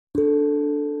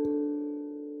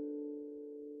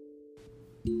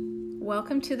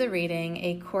Welcome to the reading,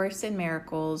 A Course in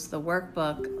Miracles, the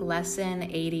workbook, Lesson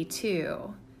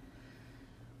 82.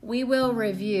 We will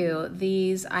review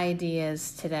these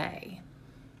ideas today.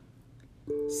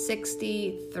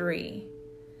 63.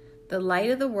 The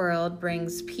light of the world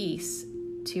brings peace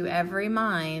to every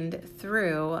mind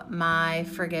through my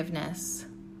forgiveness.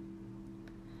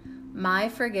 My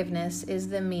forgiveness is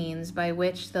the means by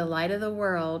which the light of the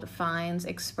world finds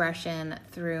expression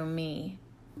through me.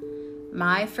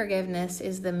 My forgiveness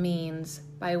is the means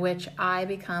by which I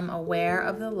become aware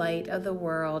of the light of the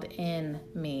world in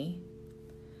me.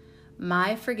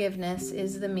 My forgiveness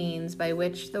is the means by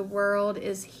which the world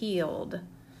is healed,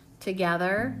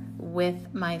 together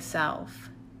with myself.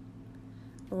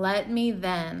 Let me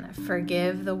then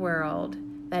forgive the world,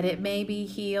 that it may be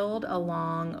healed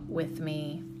along with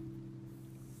me.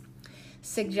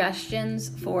 Suggestions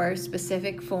for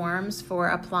specific forms for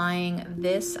applying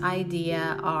this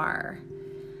idea are: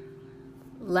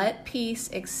 let peace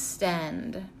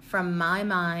extend from my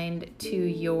mind to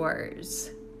yours.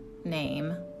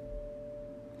 Name.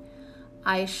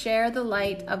 I share the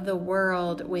light of the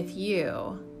world with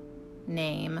you.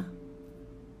 Name.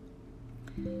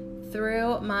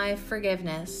 Through my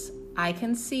forgiveness, I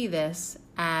can see this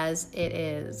as it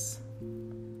is.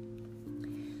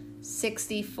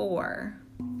 64.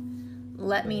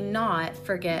 Let me not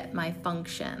forget my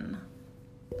function.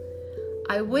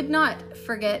 I would not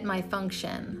forget my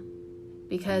function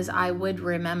because I would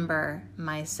remember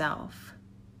myself.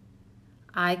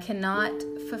 I cannot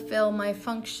fulfill my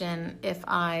function if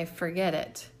I forget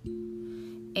it.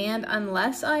 And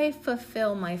unless I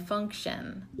fulfill my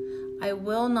function, I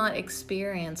will not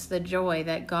experience the joy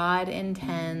that God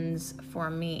intends for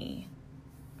me.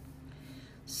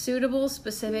 Suitable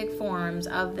specific forms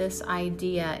of this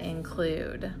idea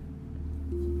include: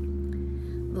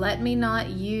 let me not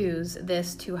use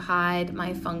this to hide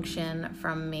my function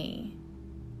from me.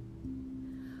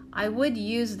 I would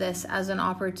use this as an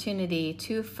opportunity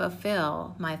to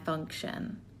fulfill my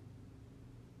function.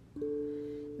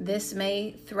 This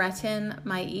may threaten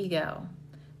my ego,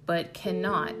 but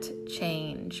cannot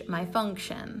change my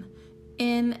function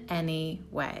in any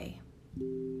way.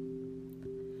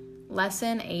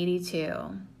 Lesson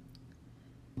 82.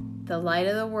 The light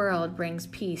of the world brings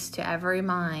peace to every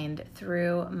mind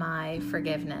through my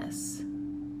forgiveness.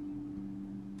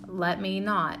 Let me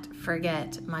not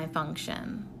forget my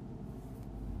function.